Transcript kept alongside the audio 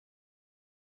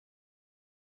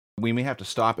We may have to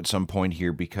stop at some point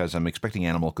here because I'm expecting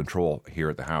animal control here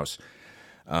at the house.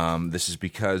 This is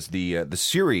because the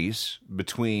series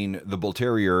between the Bull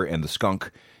Terrier and the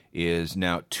skunk is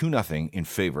now 2-0 in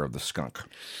favor of the skunk.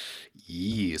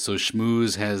 Yee, so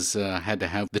Schmooze has had to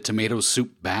have the tomato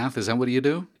soup bath. Is that what you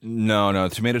do? No,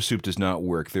 tomato soup does not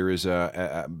work. There is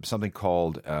something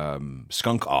called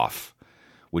skunk off,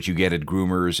 which you get at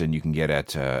groomers and you can get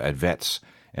at vets.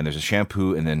 And there's a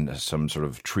shampoo and then some sort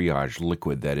of triage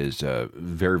liquid that is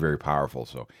very, very powerful.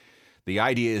 So the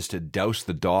idea is to douse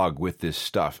the dog with this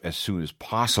stuff as soon as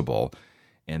possible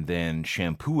and then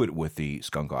shampoo it with the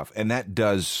skunk off. And that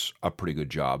does a pretty good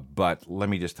job. But let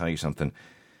me just tell you something.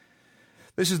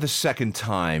 This is the second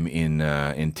time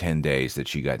in 10 days that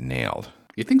she got nailed.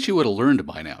 You think she would have learned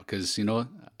by now? Because,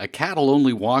 a cat will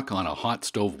only walk on a hot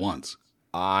stove once.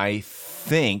 I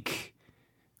think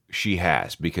she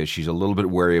has, because she's a little bit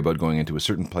wary about going into a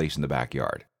certain place in the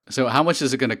backyard. So how much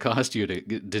is it going to cost you to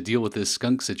deal with this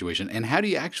skunk situation? And how do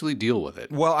you actually deal with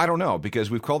it? Well, I don't know, because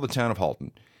we've called the town of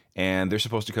Halton. And they're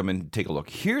supposed to come and take a look.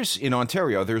 Here's, in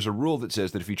Ontario, there's a rule that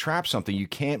says that if you trap something, you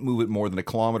can't move it more than a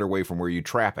kilometer away from where you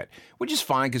trap it, which is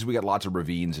fine because we got lots of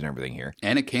ravines and everything here.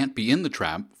 And it can't be in the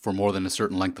trap for more than a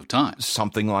certain length of time.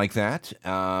 Something like that.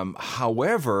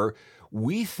 However,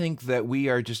 we think that we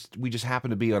just happen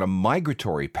to be on a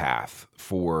migratory path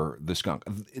for the skunk.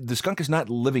 The skunk is not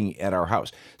living at our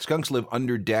house. Skunks live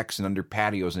under decks and under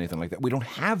patios and anything like that. We don't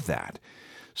have that.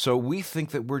 So we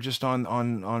think that we're just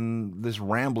on this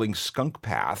rambling skunk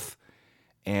path,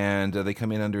 and they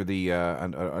come in under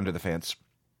the fence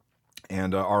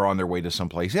and are on their way to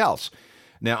someplace else.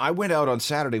 Now, I went out on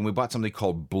Saturday and we bought something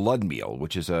called blood meal,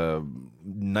 which is a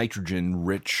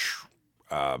nitrogen-rich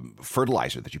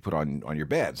fertilizer that you put on your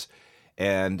beds.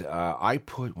 And I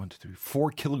put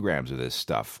 4 kilograms of this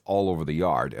stuff all over the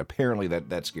yard. Apparently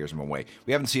that scares them away.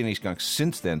 We haven't seen any skunks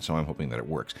since then, so I'm hoping that it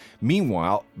works.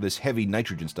 Meanwhile, this heavy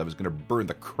nitrogen stuff is going to burn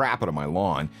the crap out of my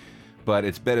lawn, but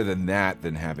it's better than that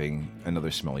than having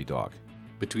another smelly dog.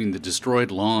 Between the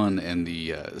destroyed lawn and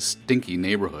the stinky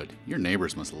neighborhood, your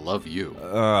neighbors must love you.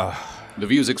 The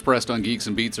views expressed on Geeks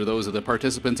and Beats are those of the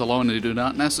participants alone and do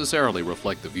not necessarily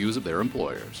reflect the views of their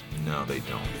employers. No, they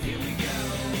don't. Here we go.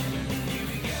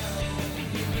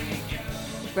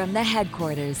 From the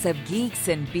headquarters of Geeks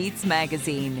and Beats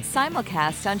magazine,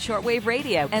 simulcast on shortwave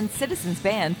radio and Citizens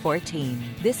Band 14.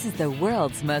 This is the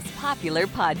world's most popular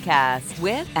podcast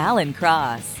with Alan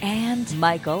Cross and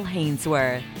Michael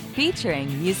Hainsworth,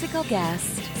 featuring musical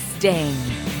guest Sting.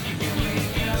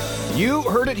 You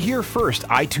heard it here first.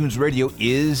 iTunes Radio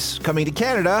is coming to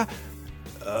Canada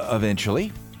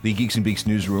eventually. The Geeks and Beats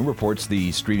newsroom reports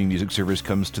the streaming music service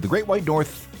comes to the Great White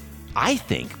North, I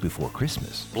think, before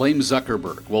Christmas. Blame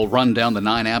Zuckerberg. We'll run down the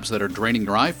 9 apps that are draining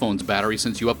your iPhone's battery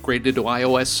since you upgraded to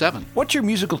iOS 7. What's your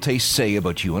musical taste say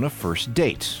about you on a first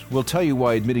date? We'll tell you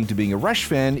why admitting to being a Rush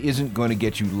fan isn't going to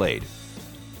get you laid.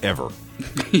 Ever.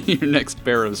 Your next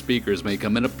pair of speakers may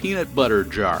come in a peanut butter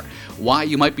jar. Why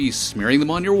you might be smearing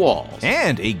them on your walls.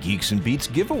 And a Geeks and Beats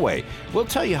giveaway. We'll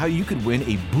tell you how you could win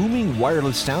a booming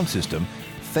wireless sound system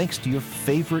thanks to your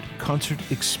favorite concert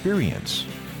experience.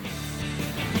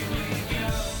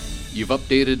 You've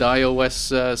updated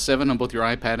iOS 7 on both your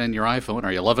iPad and your iPhone.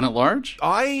 Are you loving it large?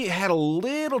 I had a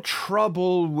little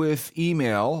trouble with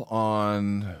email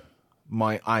on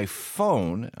my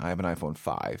iPhone. I have an iPhone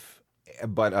 5.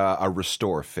 But a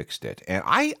Restore fixed it. And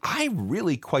I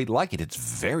really quite like it. It's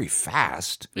very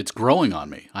fast. It's growing on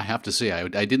me, I have to say.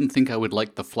 I didn't think I would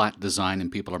like the flat design,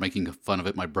 and people are making fun of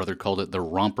it. My brother called it the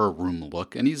romper room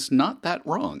look, and he's not that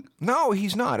wrong. No,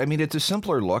 he's not. I mean, it's a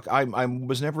simpler look. I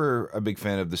was never a big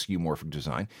fan of the skeuomorphic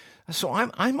design, so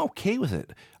I'm okay with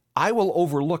it. I will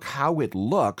overlook how it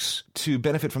looks to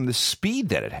benefit from the speed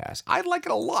that it has. I like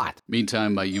it a lot.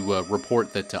 Meantime, you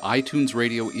report that iTunes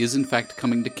Radio is in fact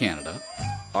coming to Canada.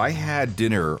 I had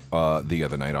dinner the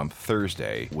other night on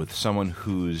Thursday with someone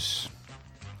whose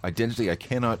identity I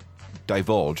cannot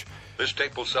divulge. This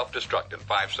tape will self-destruct in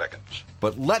 5 seconds.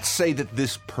 But let's say that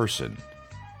this person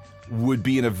would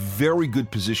be in a very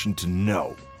good position to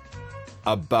know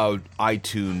about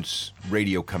iTunes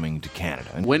Radio coming to Canada.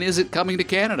 And when is it coming to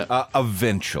Canada?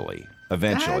 Eventually.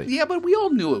 Yeah, but we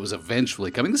all knew it was eventually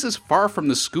coming. This is far from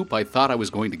the scoop I thought I was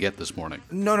going to get this morning.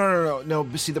 No.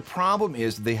 But see, the problem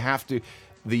is they have to...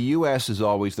 The U.S. is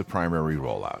always the primary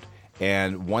rollout.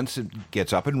 And once it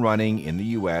gets up and running in the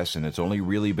U.S., and it's only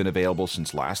really been available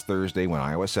since last Thursday when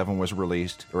iOS 7 was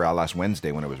released, or last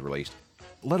Wednesday when it was released,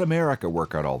 let America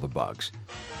work out all the bugs.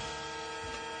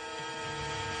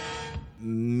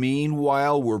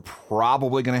 Meanwhile, we're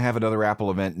probably going to have another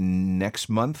Apple event next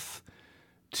month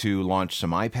to launch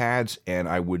some iPads, and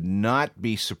I would not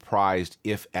be surprised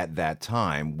if at that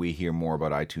time we hear more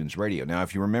about iTunes Radio. Now,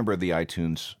 if you remember the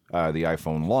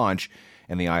iPhone launch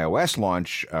and the iOS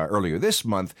launch earlier this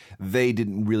month, they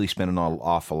didn't really spend an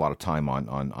awful lot of time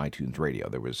on iTunes Radio.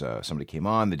 There was somebody came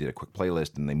on, they did a quick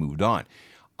playlist, and they moved on.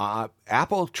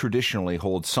 Apple traditionally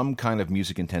holds some kind of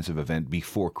music-intensive event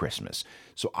before Christmas.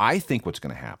 So I think what's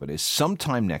going to happen is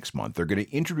sometime next month, they're going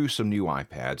to introduce some new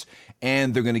iPads,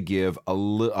 and they're going to give an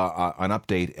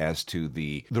update as to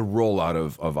the rollout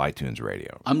of iTunes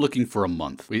Radio. I'm looking for a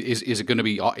month. Is it going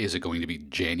to be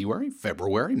January,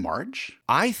 February, March?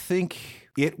 I think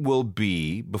it will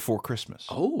be before Christmas.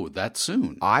 Oh, that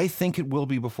soon. I think it will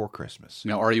be before Christmas.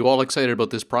 Now, are you all excited about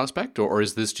this prospect, or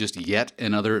is this just yet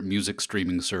another music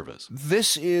streaming service?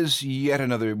 This is yet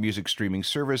another music streaming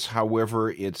service. However,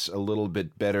 it's a little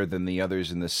bit better than the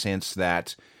others in the sense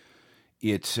that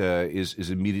it is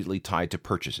immediately tied to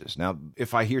purchases. Now,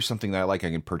 if I hear something that I like,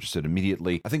 I can purchase it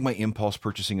immediately. I think my impulse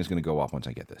purchasing is going to go up once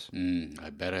I get this. I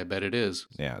bet it is.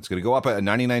 Yeah, it's going to go up at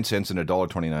 99 cents and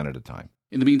 $1.29 at a time.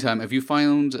 In the meantime, have you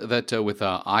found that with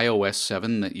iOS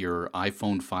 7 that your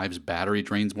iPhone 5's battery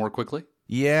drains more quickly?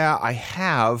 Yeah, I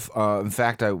have. In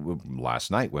fact, last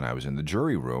night when I was in the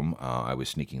jury room, I was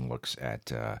sneaking looks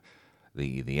at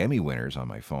the Emmy winners on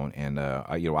my phone, and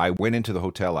I went into the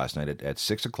hotel last night at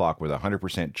 6 o'clock with a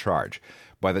 100% charge.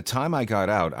 By the time I got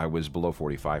out, I was below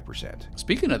 45%.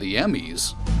 Speaking of the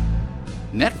Emmys,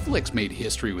 Netflix made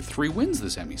history with 3 wins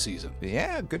this Emmy season.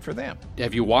 Yeah, good for them.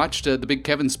 Have you watched the big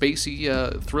Kevin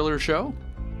Spacey thriller show?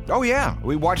 Oh, yeah.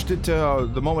 We watched it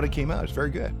the moment it came out. It's very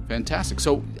good. Fantastic.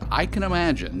 So I can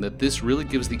imagine that this really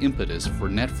gives the impetus for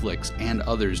Netflix and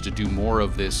others to do more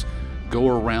of this go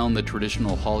around the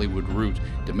traditional Hollywood route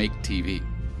to make TV.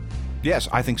 Yes,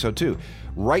 I think so too.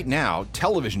 Right now,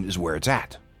 television is where it's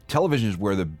at. Television is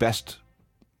where the best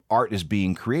art is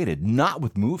being created, not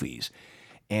with movies.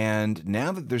 And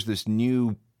now that there's this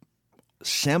new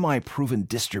semi-proven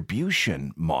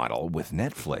distribution model with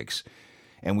Netflix,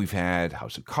 and we've had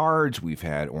House of Cards, we've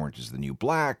had Orange is the New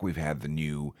Black, we've had the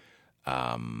new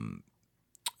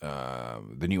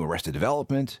Arrested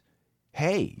Development.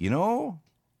 Hey,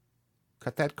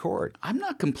 cut that cord. I'm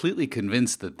not completely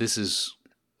convinced that this is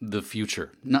the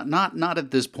future. Not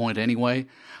at this point anyway.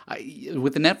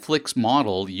 With the Netflix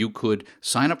model, you could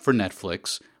sign up for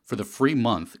Netflix for the free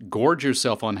month, gorge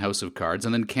yourself on House of Cards,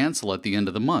 and then cancel at the end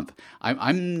of the month.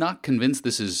 I'm not convinced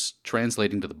this is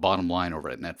translating to the bottom line over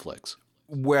at Netflix.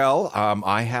 Well,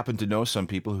 I happen to know some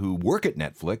people who work at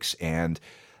Netflix, and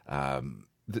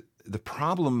the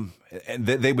problem, and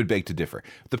they would beg to differ.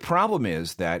 The problem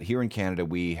is that here in Canada,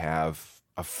 we have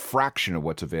a fraction of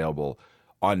what's available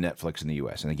on Netflix in the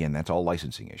U.S. And again, that's all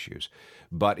licensing issues.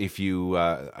 But if you,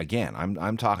 again,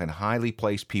 I'm talking highly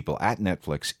placed people at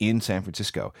Netflix in San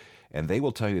Francisco, and they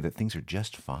will tell you that things are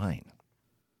just fine.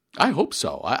 I hope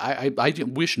so. I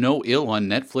wish no ill on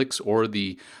Netflix or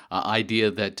the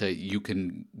idea that you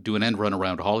can do an end run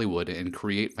around Hollywood and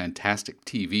create fantastic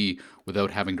TV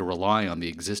without having to rely on the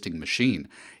existing machine.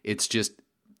 It's just,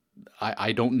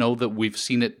 I don't know that we've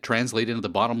seen it translate into the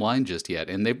bottom line just yet,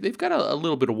 and they've got a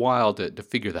little bit of while to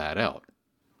figure that out.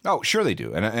 Oh, sure they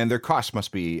do, and their costs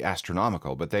must be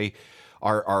astronomical, but they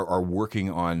are working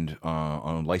on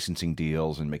licensing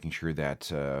deals and making sure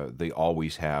that they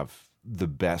always have the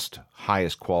best,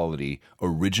 highest quality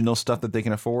original stuff that they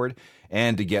can afford,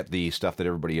 and to get the stuff that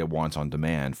everybody wants on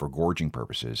demand for gorging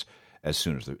purposes as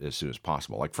soon as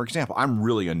possible. Like, for example, I'm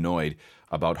really annoyed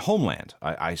about Homeland.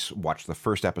 I watched the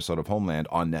first episode of Homeland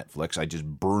on Netflix. I just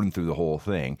burned through the whole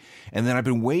thing. And then I've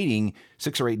been waiting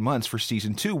 6 or 8 months for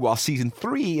season 2, while season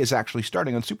 3 is actually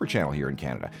starting on Super Channel here in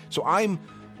Canada. So I'm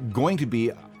going to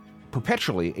be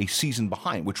perpetually a season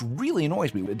behind, which really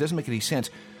annoys me. It doesn't make any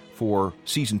sense for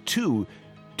season 2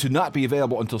 to not be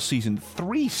available until season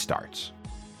 3 starts.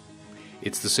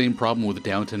 It's the same problem with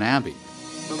Downton Abbey.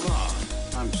 Mama,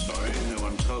 I'm sorry, no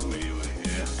one told me you were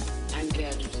here. I'm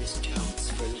glad of this chance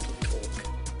for a little talk.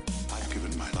 I've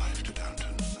given my life to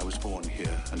Downton. I was born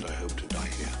here, and I hope to die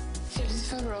here. So this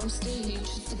fellow on stage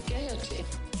is the gaiety.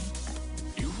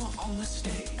 You were on the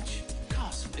stage.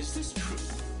 Carson, is this true?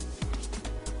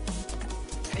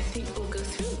 I think we'll go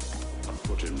through. I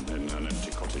put him in an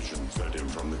empty cottage and fed him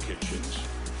from the kitchens.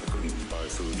 I couldn't buy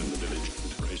food in the village.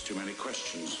 It raised too many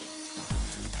questions.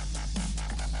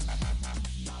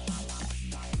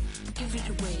 Give it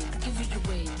away, give it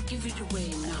away, give it away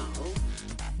now.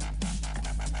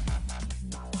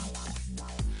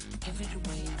 Give it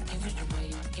away, give it away,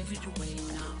 give it away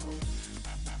now.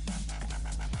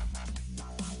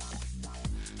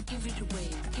 Give it away,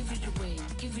 give it away,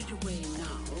 give it away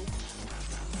now.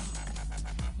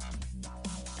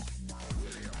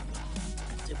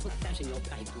 that in your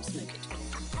pipe and smoke it.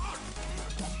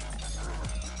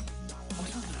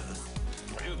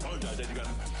 I do apologize, Eddie Gunn.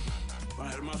 I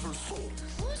had a muscle sore.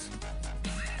 What?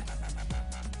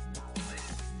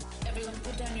 Everyone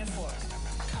put down your forks.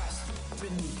 Cast,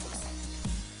 remove this.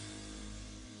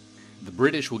 The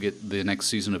British will get the next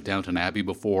season of Downton Abbey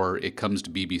before it comes to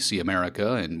BBC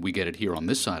America, and we get it here on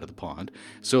this side of the pond.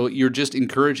 So you're just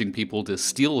encouraging people to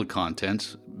steal the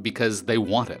content because they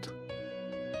want it.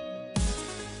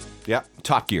 Yeah,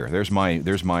 Top Gear. There's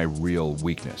my real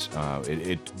weakness.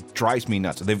 It drives me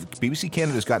nuts. BBC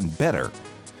Canada's gotten better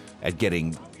at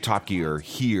getting Top Gear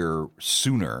here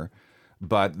sooner,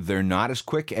 but they're not as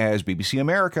quick as BBC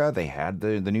America. They had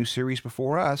the new series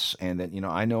before us, and then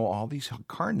I know all these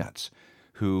car nuts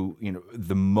who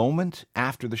the moment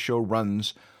after the show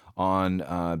runs on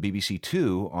BBC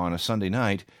Two on a Sunday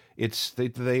night, they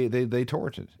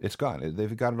torrent it. It's gone.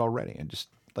 They've got it already, and just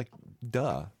like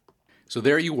duh. So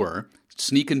there you were,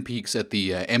 sneaking peeks at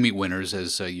the Emmy winners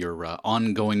as your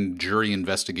ongoing jury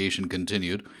investigation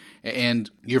continued, and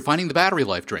you're finding the battery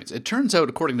life drains. It turns out,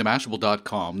 according to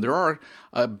Mashable.com, there are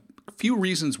a few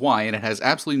reasons why, and it has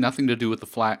absolutely nothing to do with the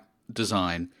flat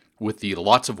design, with the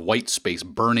lots of white space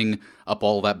burning up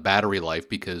all that battery life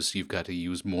because you've got to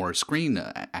use more screen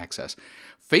access.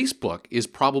 Facebook is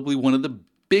probably one of the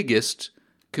biggest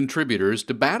contributors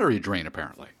to battery drain,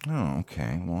 apparently. Oh,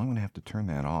 okay. Well, I'm going to have to turn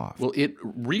that off. Well, it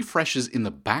refreshes in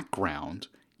the background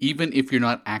even if you're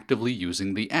not actively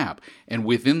using the app. And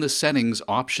within the settings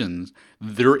options,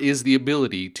 there is the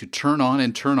ability to turn on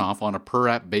and turn off on a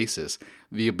per-app basis,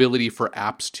 the ability for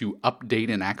apps to update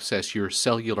and access your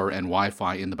cellular and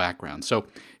Wi-Fi in the background. So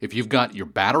if you've got your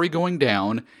battery going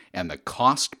down and the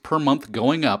cost per month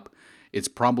going up, it's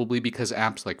probably because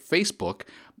apps like Facebook,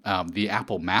 the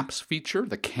Apple Maps feature,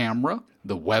 the camera,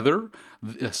 the weather,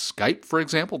 Skype, for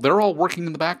example, they're all working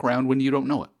in the background when you don't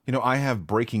know it. I have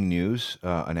Breaking News,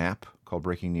 an app called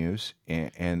Breaking News,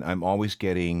 and I'm always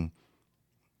getting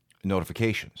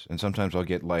notifications. And sometimes I'll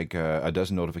get like a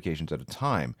dozen notifications at a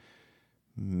time.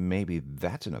 Maybe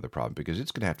that's another problem because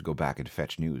it's going to have to go back and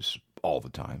fetch news all the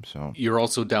time. So you're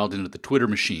also dialed into the Twitter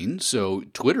machine, so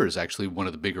Twitter is actually one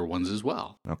of the bigger ones as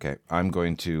well. Okay, I'm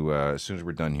going to, as soon as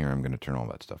we're done here, I'm going to turn all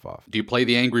that stuff off. Do you play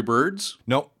the Angry Birds?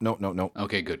 No.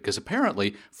 Okay, good, because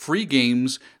apparently free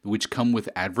games which come with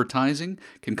advertising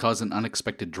can cause an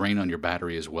unexpected drain on your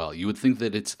battery as well. You would think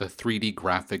that it's the 3D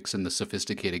graphics and the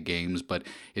sophisticated games, but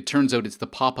it turns out it's the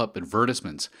pop-up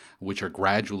advertisements which are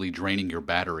gradually draining your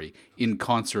battery in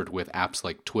concert with apps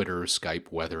like Twitter,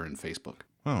 Skype, Weather, and Facebook.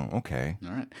 Oh, okay.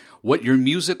 All right. What your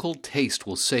musical taste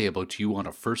will say about you on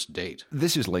a first date.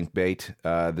 This is link bait,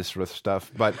 this sort of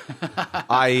stuff, but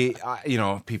I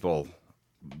people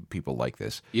like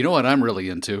this. You know what I'm really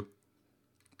into?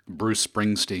 Bruce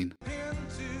Springsteen.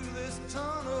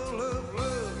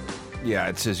 Yeah,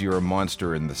 it says you're a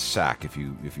monster in the sack if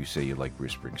you say you like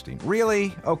Bruce Springsteen.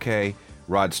 Really? Okay.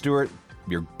 Rod Stewart,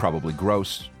 you're probably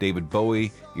gross. David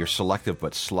Bowie, you're selective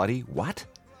but slutty. What?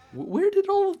 Where did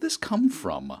all of this come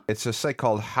from? It's a site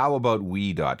called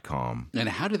howaboutwe.com. And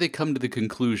how do they come to the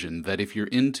conclusion that if you're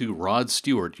into Rod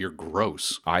Stewart, you're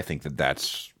gross? I think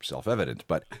that's self-evident,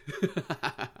 but...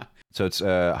 So it's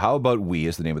How About We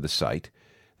is the name of the site.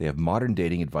 They have modern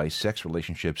dating advice, sex,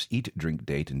 relationships, eat, drink,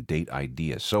 date, and date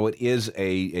ideas. So it is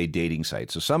a dating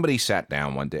site. So somebody sat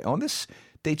down one day. Oh, and this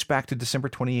dates back to December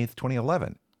 28th,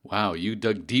 2011. Wow, you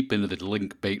dug deep into the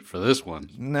link bait for this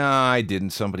one. No, I didn't.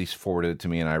 Somebody forwarded it to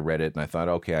me, and I read it, and I thought,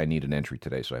 okay, I need an entry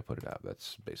today, so I put it out.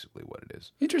 That's basically what it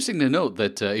is. Interesting to note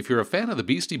that if you're a fan of the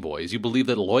Beastie Boys, you believe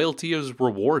that loyalty is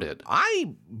rewarded.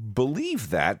 I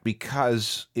believe that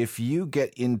because if you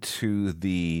get into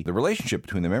the relationship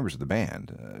between the members of the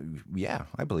band, yeah,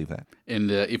 I believe that. And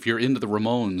if you're into the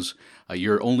Ramones,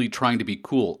 you're only trying to be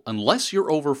cool, unless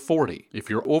you're over 40.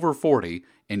 If you're over 40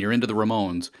 and you're into the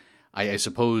Ramones, I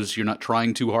suppose you're not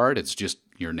trying too hard, it's just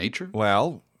your nature?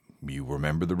 Well, you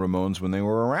remember the Ramones when they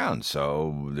were around,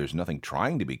 so there's nothing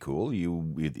trying to be cool.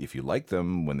 If you liked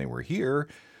them when they were here,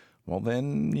 well,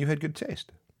 then you had good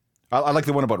taste. I like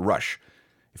the one about Rush.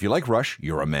 If you like Rush,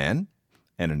 you're a man,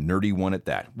 and a nerdy one at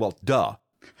that. Well, duh.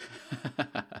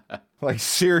 Like,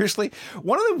 seriously?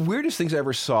 One of the weirdest things I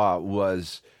ever saw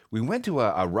was we went to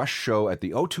a Rush show at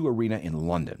the O2 Arena in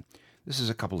London. This is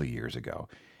a couple of years ago.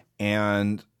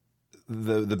 And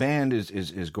the band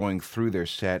is going through their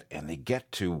set, and they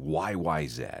get to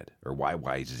YYZ, or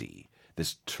YYZ,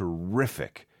 this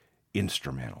terrific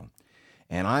instrumental.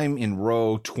 And I'm in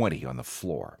row 20 on the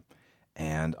floor,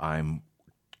 and I'm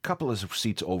a couple of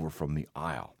seats over from the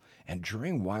aisle. And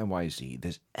during YYZ,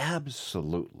 this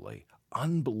absolutely,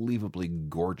 unbelievably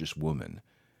gorgeous woman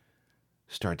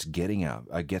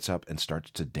gets up and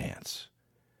starts to dance.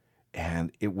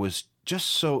 And it was just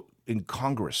so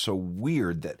incongruous, so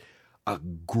weird that a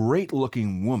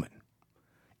great-looking woman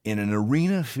in an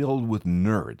arena filled with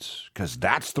nerds, because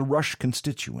that's the Rush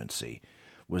constituency,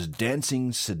 was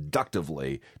dancing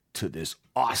seductively to this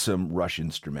awesome Rush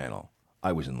instrumental.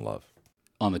 I was in love.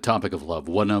 On the topic of love,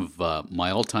 one of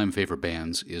my all-time favorite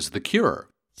bands is The Cure.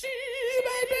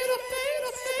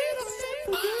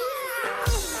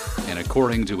 And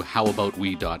according to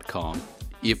howaboutwe.com,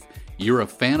 if you're a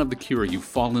fan of The Cure, you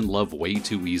fall in love way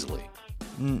too easily.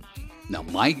 Now,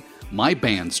 my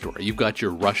band story, you've got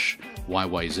your Rush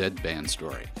YYZ band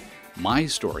story. My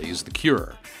story is The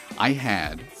Cure. I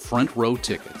had front row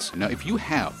tickets. Now, if you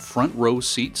have front row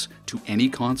seats to any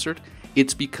concert,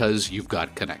 it's because you've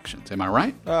got connections. Am I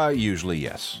right? Usually,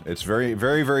 yes. It's very,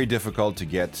 very, very difficult to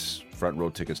get front row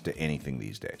tickets to anything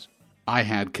these days. I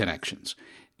had connections.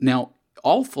 Now,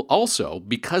 also,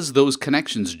 because those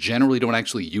connections generally don't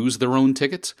actually use their own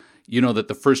tickets, you know that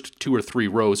the first 2 or 3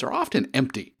 rows are often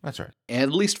empty. That's right.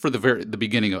 At least for the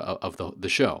beginning of the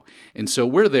show. And so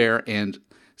we're there, and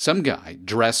some guy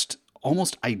dressed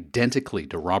almost identically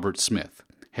to Robert Smith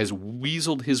has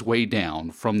weaseled his way down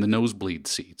from the nosebleed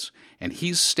seats, and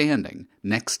he's standing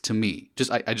next to me.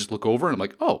 I just look over, and I'm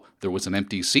like, oh, there was an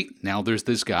empty seat. Now there's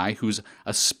this guy who's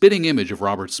a spitting image of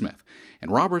Robert Smith.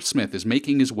 And Robert Smith is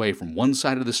making his way from one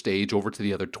side of the stage over to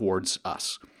the other towards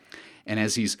us. And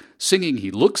as he's singing, he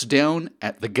looks down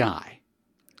at the guy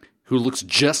who looks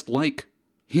just like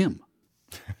him.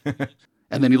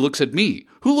 And then he looks at me,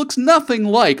 who looks nothing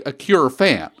like a Cure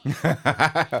fan.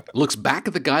 Looks back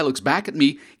at the guy, looks back at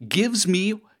me, gives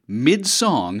me,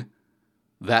 mid-song,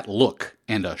 that look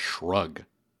and a shrug.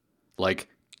 Like,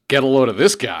 get a load of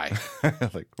this guy.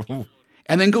 Like, ooh.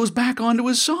 And then goes back onto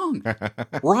his song.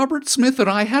 Robert Smith and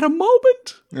I had a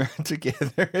moment.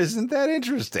 Together. Isn't that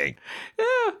interesting?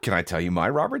 Yeah. Can I tell you my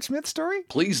Robert Smith story?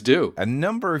 Please do. A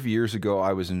number of years ago,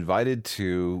 I was invited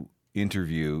to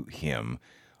interview him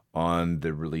on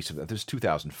the release of, this is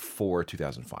 2004,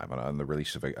 2005, on the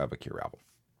release of a Cure album.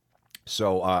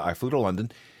 So I flew to London,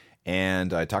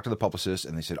 and I talked to the publicist,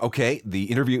 and they said, okay, the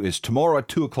interview is tomorrow at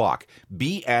 2 o'clock.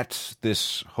 Be at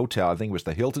this hotel, I think it was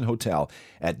the Hilton Hotel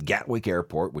at Gatwick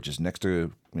Airport, which is next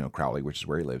to Crowley, which is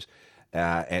where he lives.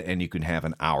 And you can have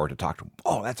an hour to talk to him.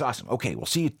 Oh, that's awesome. Okay, we'll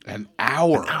see you. An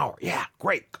hour? An hour, yeah,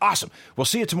 great, awesome. We'll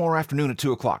see you tomorrow afternoon at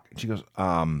 2 o'clock. And she goes,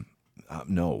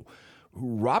 no.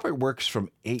 Robert works from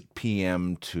 8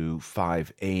 p.m. to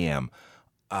 5 a.m.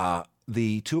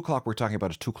 The 2 o'clock we're talking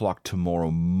about is 2 o'clock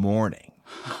tomorrow morning.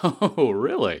 Oh,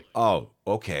 really? Oh,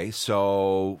 okay.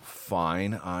 So,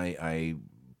 fine. I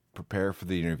prepare for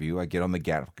the interview. I get on the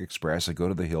Gatwick Express. I go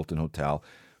to the Hilton Hotel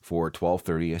for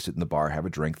 12:30. I sit in the bar, have a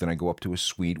drink. Then I go up to a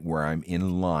suite where I'm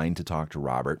in line to talk to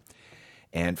Robert.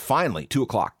 And finally, 2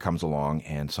 o'clock comes along,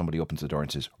 and somebody opens the door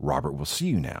and says, Robert, we'll see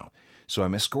you now. So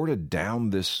I'm escorted down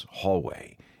this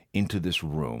hallway into this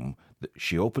room.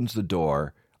 She opens the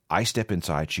door. I step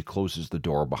inside. She closes the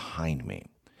door behind me.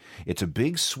 It's a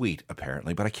big suite,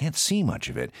 apparently, but I can't see much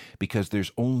of it because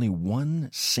there's only one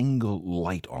single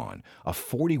light on, a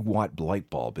 40-watt light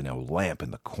bulb in a lamp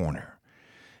in the corner.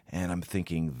 And I'm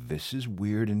thinking, this is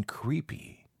weird and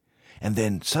creepy. And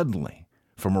then suddenly,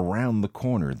 from around the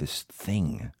corner, this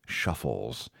thing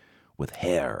shuffles with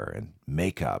hair and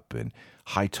makeup and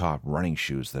high-top running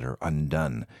shoes that are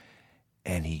undone.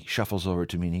 And he shuffles over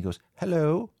to me and he goes,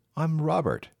 hello, I'm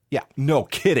Robert. Yeah, no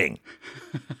kidding.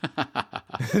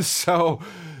 So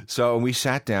we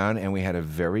sat down and we had a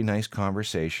very nice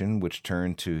conversation, which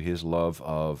turned to his love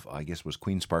of, I guess, was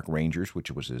Queen's Park Rangers, which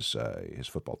was his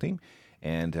football team,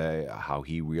 and how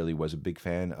he really was a big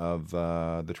fan of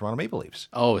the Toronto Maple Leafs.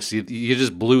 Oh, see, you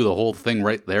just blew the whole thing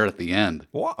right there at the end.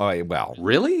 Well,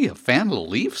 Really? A fan of the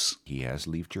Leafs? he has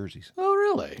Leaf jerseys. Oh,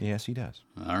 really? Yes, he does.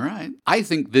 All right. I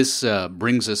think this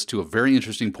brings us to a very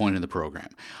interesting point in the program.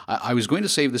 I was going to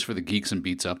save this for the Geeks and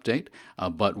Beats update,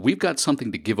 but we've got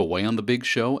something to give away on the big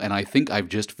show, and I think I've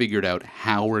just figured out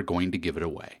how we're going to give it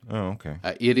away. Oh, okay.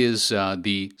 It is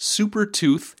the Super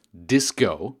Tooth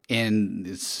Disco, and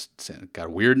it's got a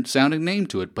weird sounding name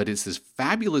to it, but it's this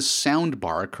fabulous sound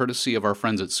bar courtesy of our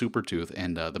friends at Super Tooth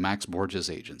and the Max Borges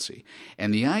Agency.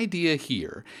 And the idea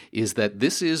here is that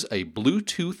this is a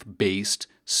Bluetooth-based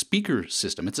speaker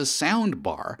system. It's a sound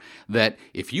bar that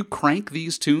if you crank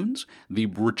these tunes, the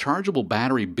rechargeable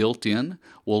battery built in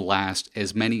will last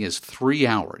as many as 3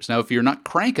 hours. Now, if you're not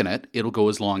cranking it, it'll go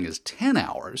as long as 10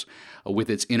 hours with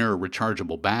its inner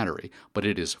rechargeable battery, but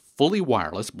it is fully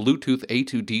wireless, Bluetooth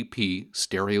A2DP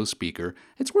stereo speaker.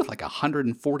 It's worth like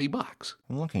 $140.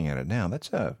 I'm looking at it now. That's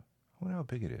wonder how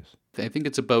big it is. I think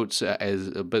it's about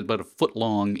a foot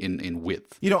long in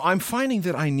width. You know, I'm finding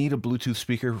that I need a Bluetooth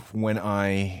speaker when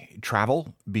I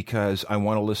travel because I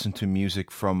want to listen to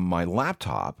music from my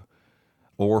laptop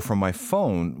or from my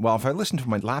phone. Well, if I listen to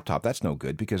my laptop, that's no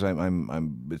good because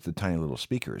I'm with the tiny little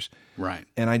speakers. Right.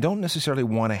 And I don't necessarily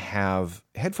want to have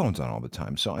headphones on all the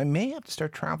time. So I may have to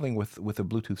start traveling with a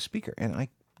Bluetooth speaker. And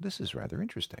this is rather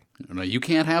interesting. No, you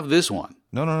can't have this one.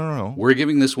 No. We're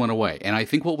giving this one away. And I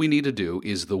think what we need to do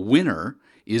is the winner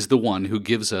is the one who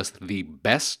gives us the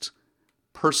best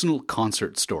personal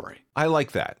concert story. I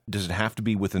like that. Does it have to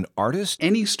be with an artist?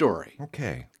 Any story.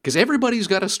 Okay. Because everybody's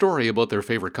got a story about their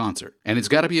favorite concert, and it's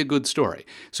got to be a good story.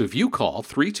 So if you call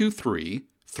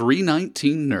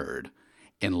 323-319-NERD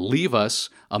and leave us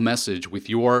a message with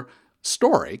your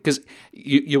story, because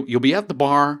you'll be at the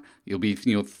bar, you'll be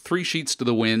 3 sheets to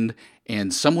the wind,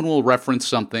 and someone will reference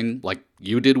something like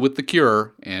you did with The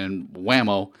Cure, and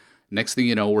whammo, next thing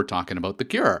you know, we're talking about The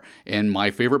Cure. And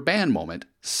my favorite band moment,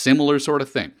 similar sort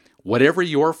of thing. Whatever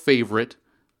your favorite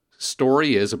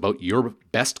story is about your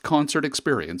best concert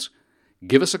experience,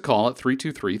 give us a call at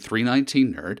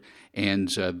 323-319-NERD, and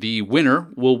the winner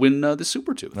will win the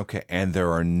Super Tooth. Okay, and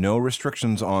there are no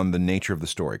restrictions on the nature of the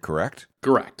story, correct?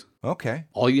 Correct. Okay.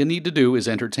 All you need to do is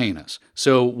entertain us.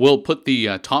 So we'll put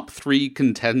the top 3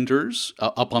 contenders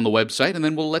up on the website, and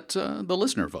then we'll let the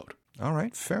listener vote. All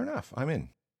right, fair enough. I'm in.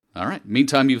 All right.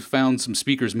 Meantime, you've found some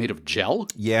speakers made of gel?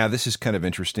 Yeah, this is kind of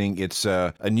interesting. It's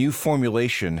a new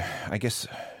formulation. I guess,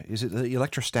 is it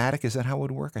electrostatic? Is that how it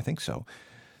would work? I think so.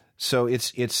 So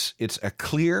it's a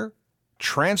clear,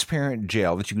 transparent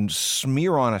gel that you can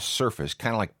smear on a surface,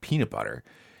 kind of like peanut butter,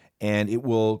 and it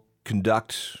will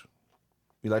conduct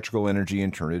electrical energy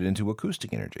and turn it into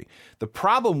acoustic energy. The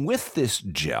problem with this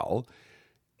gel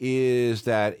is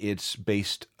that it's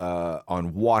based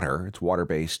on water. It's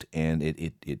water-based, and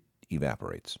it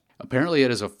evaporates. Apparently,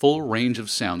 it has a full range of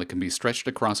sound that can be stretched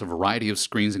across a variety of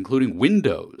screens, including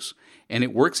windows. And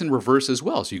it works in reverse as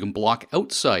well, so you can block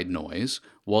outside noise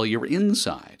while you're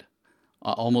inside.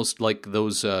 Almost like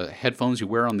those headphones you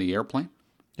wear on the airplane.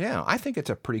 Yeah, I think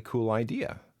it's a pretty cool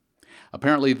idea.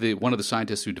 Apparently, one of the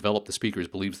scientists who developed the speakers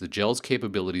believes the gel's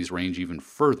capabilities range even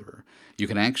further. You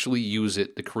can actually use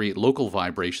it to create local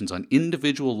vibrations on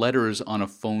individual letters on a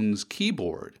phone's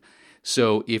keyboard.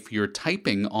 So if you're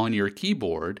typing on your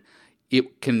keyboard,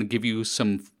 it can give you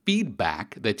some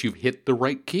feedback that you've hit the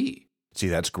right key. See,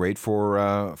 that's great for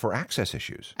access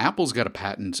issues. Apple's got a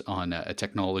patent on a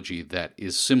technology that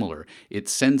is similar. It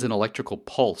sends an electrical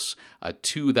pulse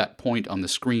to that point on the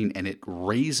screen, and it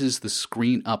raises the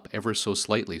screen up ever so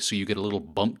slightly, so you get a little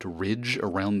bumped ridge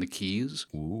around the keys.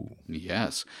 Ooh.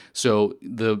 Yes. So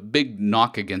the big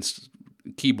knock against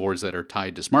keyboards that are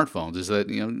tied to smartphones is that,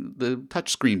 the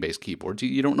touch screen-based keyboards,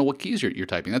 you don't know what keys you're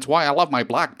typing. That's why I love my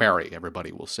BlackBerry,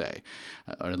 everybody will say,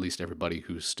 or at least everybody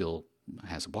who's still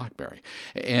has a BlackBerry.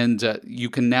 And you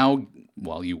can now,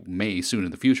 well, you may soon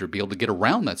in the future be able to get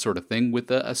around that sort of thing with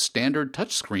a standard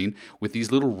touchscreen with these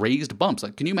little raised bumps.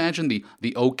 Like, can you imagine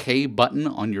the OK button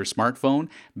on your smartphone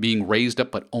being raised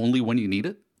up, but only when you need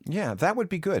it? Yeah, that would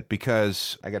be good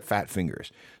because I got fat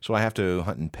fingers, so I have to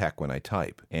hunt and peck when I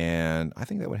type, and I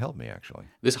think that would help me, actually.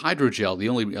 This hydrogel, the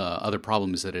only other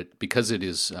problem is that because it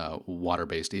is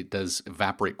water-based, it does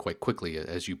evaporate quite quickly,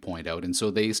 as you point out, and so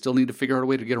they still need to figure out a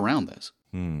way to get around this.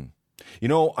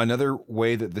 Another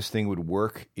way that this thing would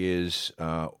work is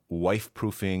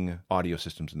wife-proofing audio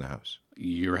systems in the house.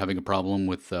 You're having a problem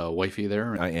with wifey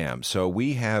there? I am. So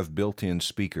we have built-in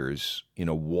speakers in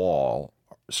a wall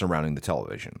surrounding the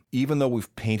television. Even though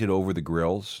we've painted over the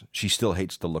grills, she still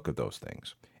hates the look of those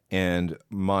things. And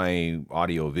my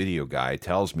audio-video guy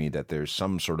tells me that there's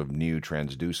some sort of new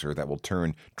transducer that will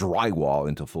turn drywall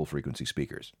into full-frequency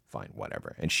speakers. Fine,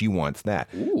 whatever. And she wants that.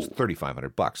 Ooh. It's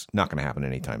 $3,500. Not going to happen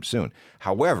anytime soon.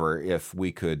 However, if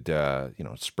we could,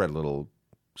 spread a little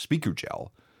speaker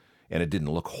gel and it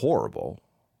didn't look horrible,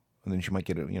 and then she might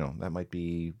get it. That might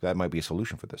be a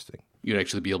solution for this thing. You'd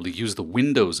actually be able to use the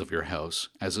windows of your house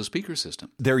as a speaker system.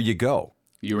 There you go.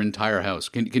 Your entire house.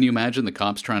 Can you imagine the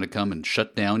cops trying to come and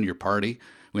shut down your party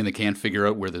when they can't figure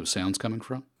out where the sound's coming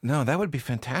from? No, that would be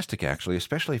fantastic, actually,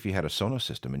 especially if you had a Sonos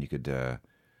system and you could,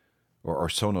 or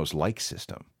Sonos-like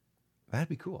system. That'd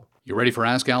be cool. You ready for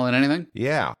Ask Alan Anything?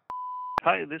 Yeah.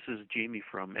 Hi, this is Jamie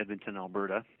from Edmonton,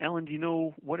 Alberta. Alan, do you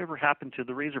know whatever happened to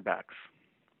the Razorbacks?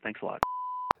 Thanks a lot.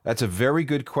 That's a very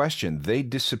good question. They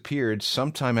disappeared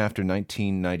sometime after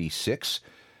 1996,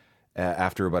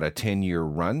 after about a 10-year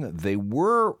run. They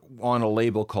were on a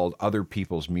label called Other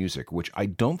People's Music, which I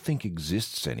don't think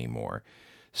exists anymore.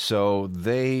 So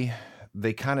they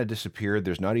kind of disappeared.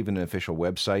 There's not even an official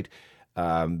website.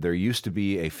 There used to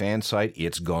be a fan site.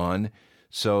 It's gone.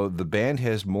 So the band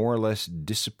has more or less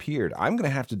disappeared. I'm going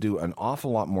to have to do an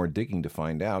awful lot more digging to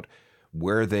find out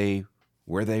where they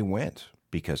went,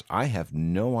 because I have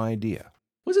no idea.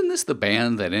 Wasn't this the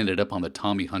band that ended up on the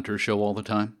Tommy Hunter show all the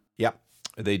time? Yep,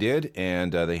 they did,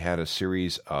 and they had a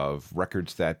series of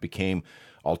records that became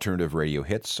alternative radio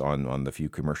hits on the few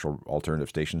commercial alternative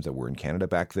stations that were in Canada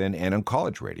back then, and on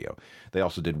college radio. They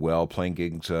also did well playing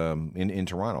gigs in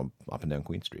Toronto, up and down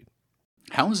Queen Street.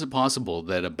 How is it possible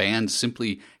that a band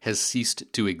simply has ceased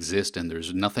to exist and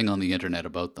there's nothing on the internet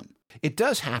about them? It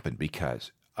does happen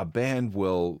because a band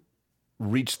will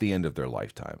reach the end of their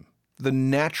lifetime. The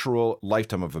natural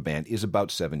lifetime of a band is about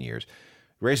 7 years.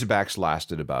 Razorbacks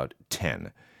lasted about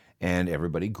 10. And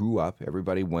everybody grew up.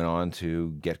 Everybody went on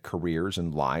to get careers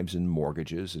and lives and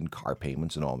mortgages and car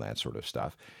payments and all that sort of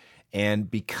stuff.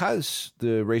 And because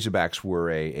the Razorbacks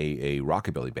were a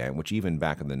rockabilly band, which even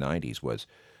back in the 90s was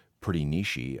pretty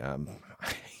niche-y,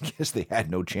 I guess they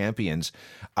had no champions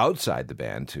outside the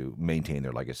band to maintain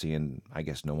their legacy. And I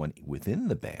guess no one within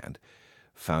the band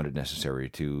found it necessary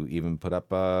to even put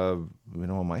up a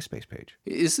MySpace page.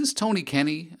 Is this Tony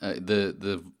Kenny,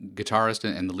 the guitarist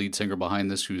and the lead singer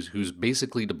behind this, who's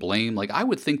basically to blame? Like, I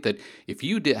would think that if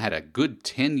you had a good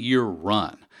 10-year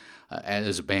run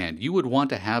as a band, you would want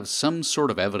to have some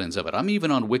sort of evidence of it. I'm even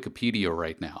on Wikipedia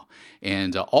right now,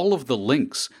 and all of the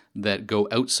links that go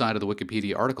outside of the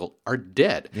Wikipedia article are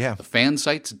dead. Yeah. The fan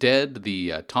site's dead.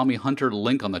 The Tommy Hunter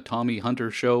link on the Tommy Hunter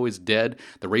show is dead.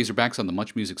 The Razorbacks on the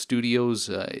Much Music Studios,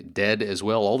 dead as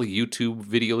well. All the YouTube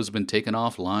videos have been taken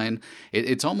offline.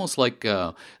 It's almost like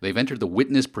they've entered the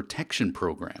witness protection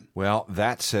program. Well,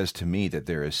 that says to me that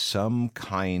there is some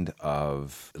kind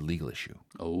of legal issue.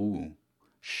 Oh,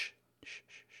 shh.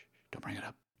 Don't bring it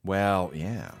up. Well,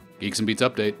 yeah. Geeks and Beats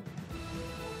update.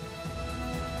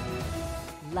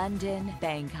 London,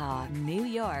 Bangkok, New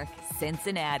York,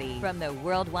 Cincinnati. From the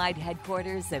worldwide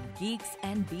headquarters of Geeks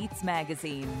and Beats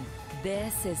magazine,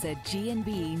 this is a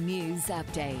G&B News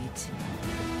Update.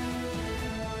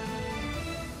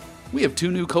 We have 2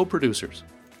 new co-producers.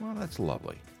 Well, that's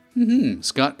lovely.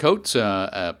 Scott Coates,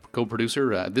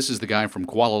 co-producer. This is the guy from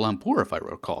Kuala Lumpur, if I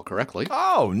recall correctly.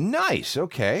 Oh, nice.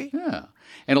 Okay. Yeah.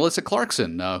 And Alyssa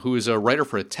Clarkson, who is a writer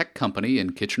for a tech company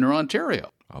in Kitchener,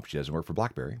 Ontario. I hope she doesn't work for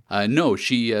BlackBerry. No,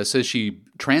 she says she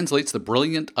translates the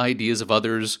brilliant ideas of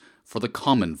others for the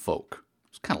common folk.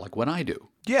 It's kind of like what I do.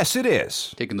 Yes, it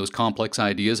is. Taking those complex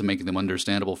ideas and making them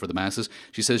understandable for the masses.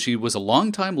 She says she was a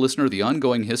longtime listener of the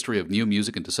ongoing history of new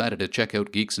music and decided to check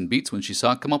out Geeks and Beats when she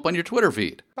saw it come up on your Twitter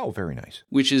feed. Oh, very nice.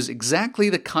 Which is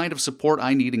exactly the kind of support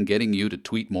I need in getting you to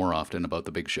tweet more often about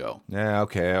the big show. Yeah,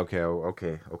 okay. I'll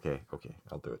do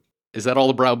it. Is that all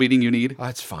the browbeating you need?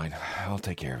 That's fine. I'll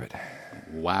take care of it.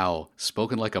 Wow.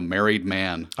 Spoken like a married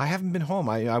man. I haven't been home.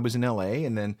 I was in L.A.,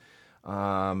 and then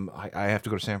I have to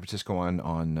go to San Francisco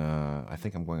on I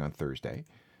think I'm going on Thursday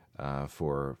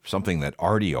for something that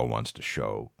RDO wants to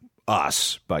show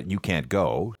us, but you can't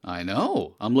go. I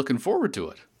know. I'm looking forward to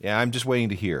it. Yeah, I'm just waiting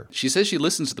to hear. She says she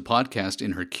listens to the podcast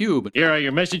in her cube. Here are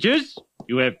your messages.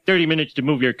 You have 30 minutes to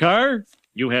move your car.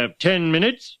 You have 10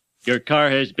 minutes. Your car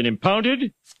has been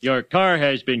impounded. Your car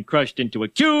has been crushed into a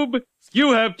cube.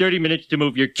 You have 30 minutes to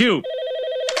move your cube.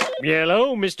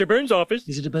 Hello, Mr. Burns' office.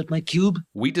 Is it about my cube?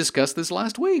 We discussed this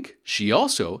last week. She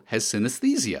also has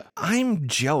synesthesia. I'm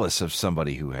jealous of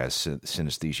somebody who has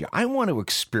synesthesia. I want to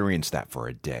experience that for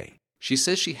a day. She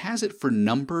says she has it for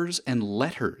numbers and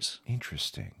letters.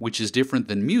 Interesting. Which is different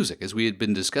than music. As we had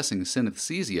been discussing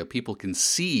synesthesia, people can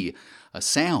see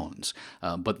sounds.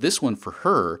 But this one, for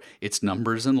her, it's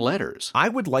numbers and letters. I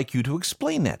would like you to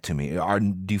explain that to me.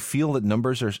 Do you feel that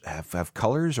numbers have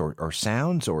colors or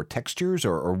sounds or textures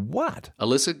or what?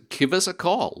 Alyssa, give us a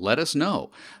call. Let us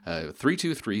know.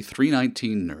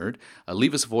 323-319-NERD.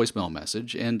 Leave us a voicemail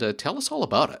message and tell us all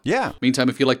about it. Yeah. Meantime,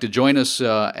 if you'd like to join us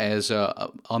as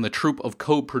on the troupe of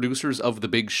co-producers of The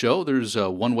Big Show, there's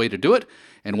one way to do it,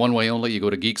 and one way only. You go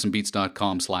to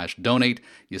geeksandbeats.com/donate.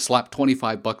 You slap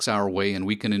 $25 our way, and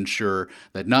we can ensure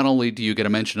that not only do you get a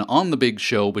mention on The Big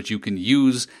Show, but you can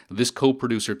use this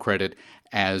co-producer credit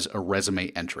as a resume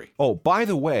entry. Oh, by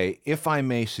the way, if I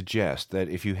may suggest that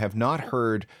if you have not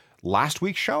heard last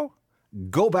week's show,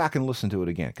 go back and listen to it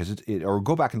again,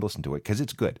 go back and listen to it because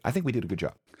it's good. I think we did a good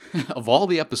job. Of all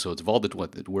the episodes,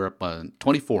 we're up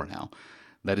 24 now.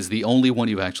 That is the only one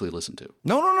you've actually listened to.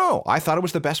 No. I thought it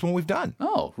was the best one we've done.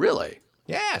 Oh, really?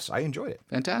 Yes, I enjoyed it.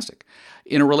 Fantastic.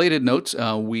 In a related note,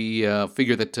 we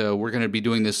figure that we're going to be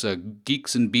doing this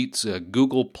Geeks and Beats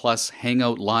Google Plus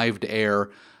Hangout Live to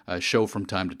Air show from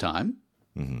time to time.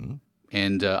 Mm-hmm.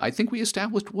 And I think we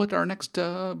established what our next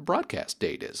broadcast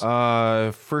date is.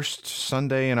 First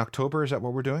Sunday in October, is that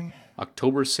what we're doing?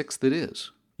 October 6th it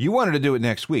is. You wanted to do it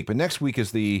next week, but next week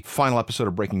is the final episode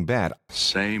of Breaking Bad.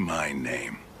 Say my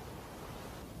name.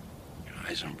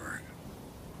 Heisenberg.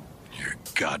 You're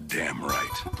goddamn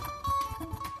right.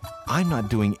 I'm not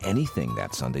doing anything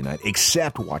that Sunday night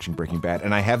except watching Breaking Bad,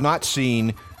 and I have not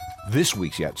seen this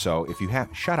week's yet. So if you have,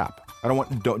 shut up.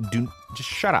 Just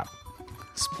shut up.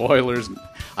 Spoilers.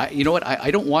 You know what?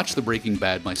 I don't watch the Breaking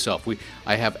Bad myself.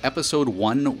 I have episode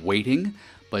 1 waiting,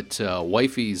 but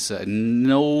wifey's in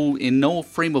no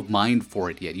frame of mind for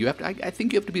it yet. I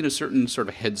think you have to be in a certain sort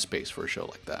of headspace for a show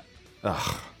like that.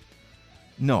 Ugh.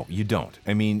 No, you don't.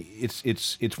 I mean,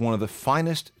 it's one of the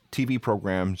finest TV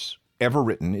programs ever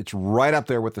written. It's right up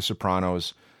there with The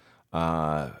Sopranos.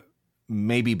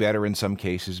 Maybe better in some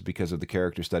cases because of the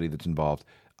character study that's involved.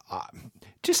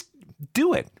 Just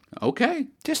do it. Okay.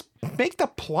 Just make the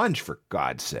plunge, for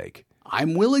God's sake.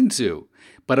 I'm willing to.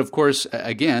 But of course,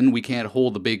 again, we can't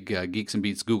hold the big Geeks and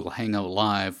Beats Google Hangout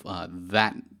Live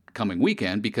that coming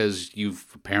weekend because you've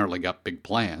apparently got big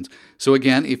plans. So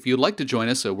again, if you'd like to join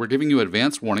us, we're giving you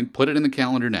advance warning. Put it in the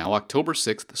calendar now, October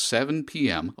 6th, 7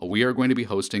 p.m. We are going to be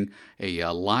hosting a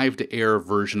live-to-air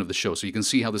version of the show so you can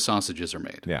see how the sausages are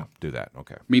made. Yeah, do that.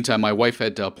 Okay. Meantime, my wife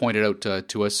had pointed out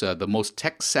to us the most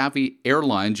tech-savvy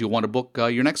airlines you'll want to book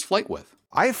your next flight with.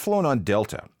 I've flown on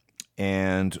Delta,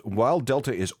 and while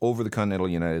Delta is over the continental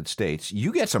United States,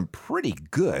 you get some pretty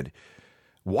good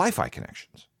Wi-Fi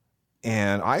connections.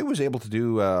 And I was able to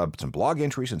do some blog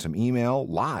entries and some email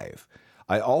live.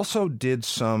 I also did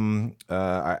some,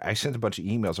 I sent a bunch of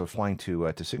emails. I was flying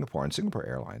to Singapore on Singapore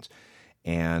Airlines,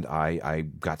 and I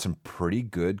got some pretty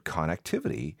good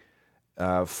connectivity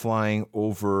flying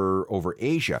over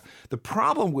Asia. The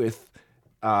problem with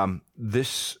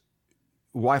this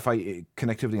Wi-Fi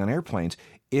connectivity on airplanes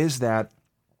is that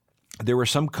there are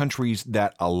some countries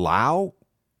that allow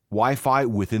Wi-Fi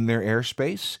within their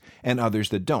airspace and others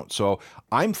that don't. So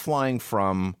I'm flying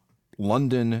from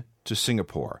London to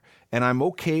Singapore, and I'm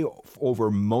okay over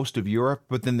most of Europe,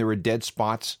 but then there are dead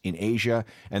spots in Asia,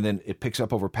 and then it picks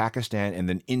up over Pakistan, and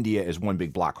then India is one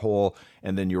big black hole,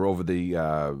 and then you're over the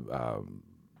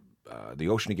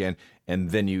ocean again,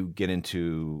 and then you get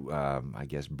into, I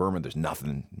guess, Burma. There's nothing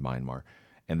in Myanmar.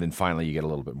 And then finally you get a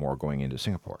little bit more going into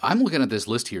Singapore. I'm looking at this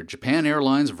list here. Japan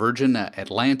Airlines, Virgin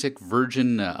Atlantic,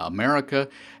 Virgin America.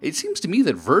 It seems to me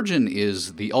that Virgin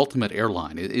is the ultimate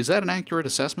airline. Is that an accurate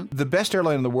assessment? The best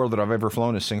airline in the world that I've ever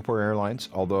flown is Singapore Airlines,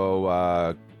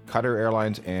 although Qatar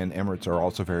Airlines and Emirates are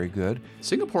also very good.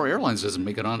 Singapore Airlines doesn't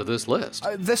make it onto this list.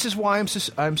 This is why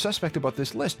I'm suspect about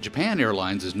this list. Japan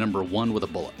Airlines is number 1 with a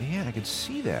bullet. Yeah, I can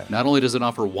see that. Not only does it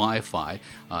offer Wi-Fi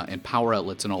and power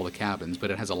outlets in all the cabins,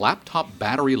 but it has a laptop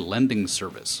battery lending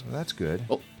service. Well, that's good.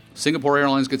 Oh, Singapore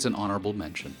Airlines gets an honorable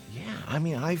mention. Yeah, I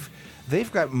mean,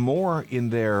 they've got more in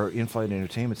their in-flight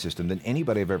entertainment system than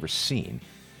anybody I've ever seen.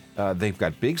 They've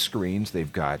got big screens.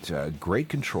 They've got great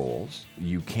controls.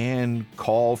 You can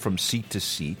call from seat to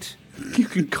seat. You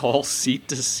can call seat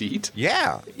to seat?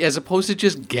 Yeah. As opposed to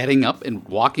just getting up and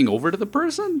walking over to the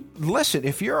person? Listen,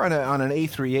 if you're on an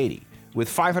A380 with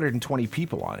 520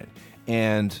 people on it,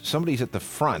 and somebody's at the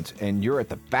front and you're at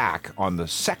the back on the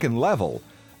second level,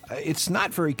 it's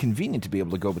not very convenient to be able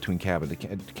to go between cabin to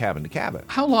cabin.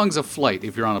 How long's a flight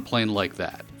if you're on a plane like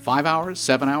that? 5 hours?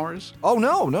 7 hours? Oh,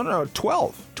 no,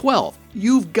 12. 12.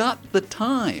 You've got the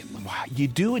time. You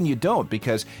do and you don't,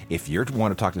 because if you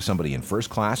want to talk to somebody in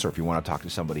first class or if you want to talk to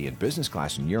somebody in business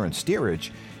class and you're in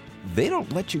steerage, they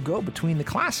don't let you go between the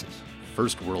classes.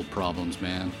 First world problems,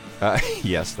 man.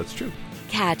 Yes, that's true.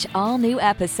 Catch all new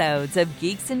episodes of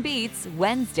Geeks and Beats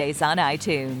Wednesdays on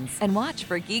iTunes and watch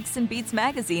for Geeks and Beats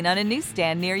magazine on a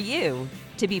newsstand near you.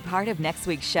 To be part of next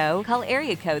week's show, call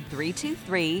area code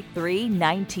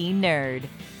 323-319-NERD.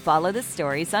 Follow the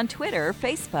stories on Twitter or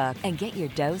Facebook and get your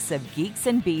dose of Geeks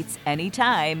and Beats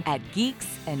anytime at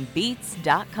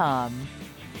geeksandbeats.com.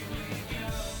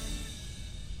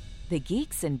 The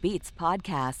Geeks and Beats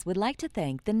podcast would like to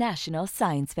thank the National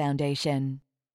Science Foundation.